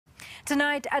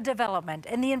Tonight, a development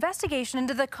in the investigation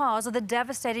into the cause of the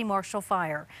devastating Marshall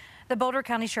Fire. The Boulder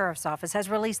County Sheriff's Office has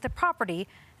released the property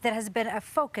that has been a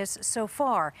focus so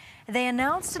far. They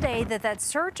announced today that that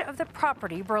search of the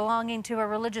property belonging to a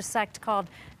religious sect called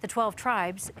the 12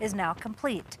 Tribes is now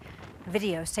complete.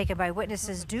 Videos taken by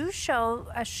witnesses do show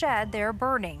a shed there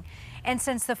burning. And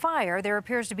since the fire, there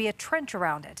appears to be a trench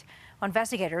around it.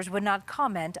 Investigators would not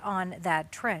comment on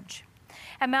that trench.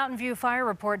 A Mountain View fire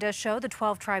report does show the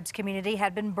 12 Tribes community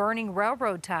had been burning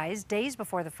railroad ties days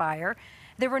before the fire.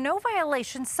 There were no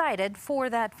violations cited for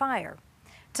that fire.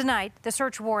 Tonight, the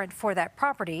search warrant for that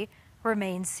property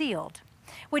remains sealed.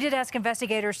 We did ask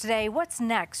investigators today what's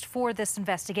next for this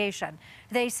investigation.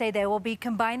 They say they will be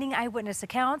combining eyewitness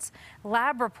accounts,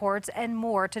 lab reports, and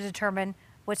more to determine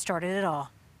what started it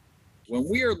all. When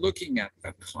we are looking at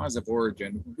a cause of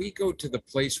origin, we go to the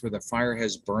place where the fire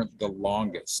has burnt the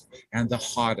longest and the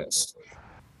hottest.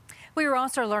 We were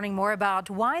also learning more about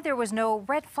why there was no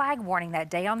red flag warning that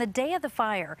day on the day of the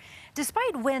fire,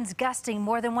 despite winds gusting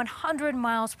more than 100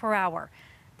 miles per hour.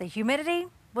 The humidity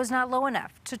was not low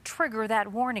enough to trigger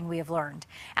that warning, we have learned.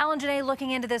 Alan Janae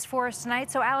looking into this for us tonight.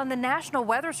 So, Alan, the National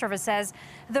Weather Service says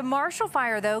the Marshall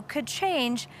Fire, though, could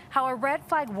change how a red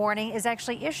flag warning is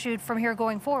actually issued from here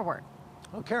going forward.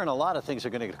 Well, Karen, a lot of things are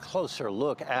going to get a closer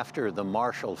look after the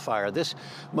Marshall Fire. This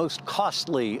most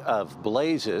costly of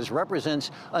blazes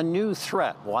represents a new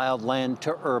threat, wildland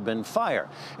to urban fire.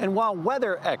 And while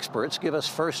weather experts give us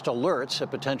first alerts of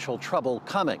potential trouble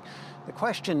coming, the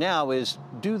question now is,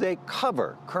 do they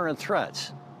cover current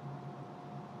threats?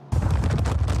 All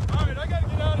right, I gotta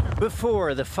get out of here.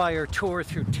 Before the fire tore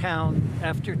through town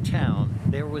after town,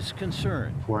 there was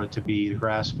concern. For it to be a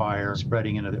grass fire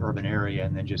spreading into the urban area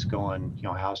and then just going,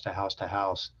 house to house to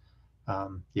house.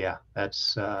 Yeah,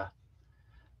 that's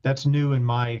new in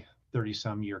my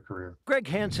 30-some year career. Greg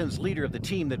Hansen's leader of the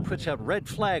team that puts out red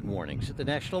flag warnings at the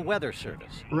National Weather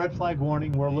Service. Red flag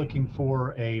warning, we're looking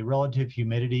for a relative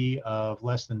humidity of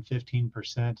less than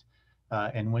 15%.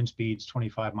 And wind speeds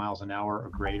 25 miles an hour or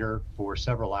greater for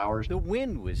several hours. The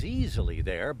wind was easily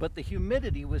there, but the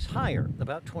humidity was higher,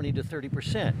 about 20 to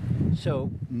 30%.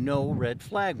 So no red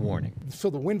flag warning. So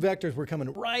the wind vectors were coming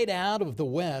right out of the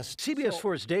west. CBS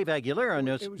 4's Dave Aguilera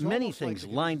notes many things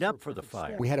lined up for the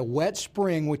fire. We had a wet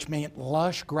spring, which meant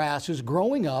lush grasses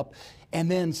growing up,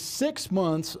 and then 6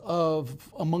 months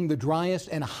of among the driest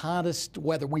and hottest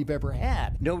weather we've ever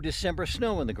had. No December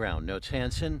snow on the ground, notes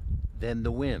Hansen. Then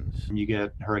the winds. You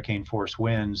get hurricane force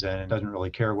winds and it doesn't really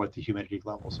care what the humidity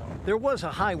levels are. There was a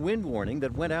high wind warning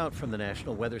that went out from the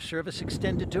National Weather Service,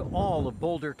 extended to all of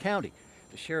Boulder County.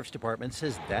 The Sheriff's Department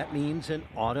says that means an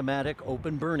automatic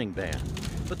open burning ban.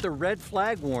 But the red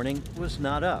flag warning was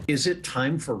not up. Is it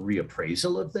time for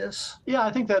reappraisal of this? Yeah,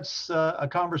 I think that's a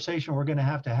conversation we're going to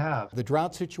have. The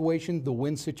drought situation, the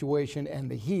wind situation,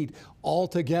 and the heat all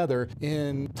together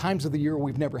in times of the year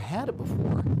we've never had it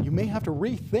before. You may have to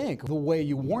rethink the way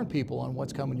you warn people on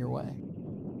what's coming your way.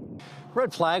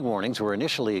 Red flag warnings were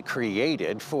initially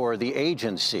created for the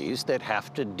agencies that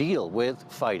have to deal with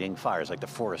fighting fires, like the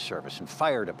Forest Service and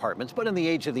fire departments. But in the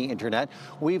age of the internet,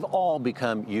 we've all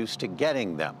become used to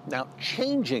getting them. Now,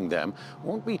 changing them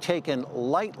won't be taken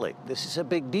lightly. This is a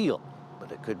big deal, but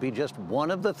it could be just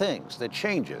one of the things that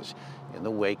changes in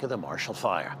the wake of the Marshall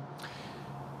Fire.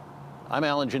 I'm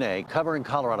Alan Janae, covering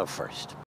Colorado First.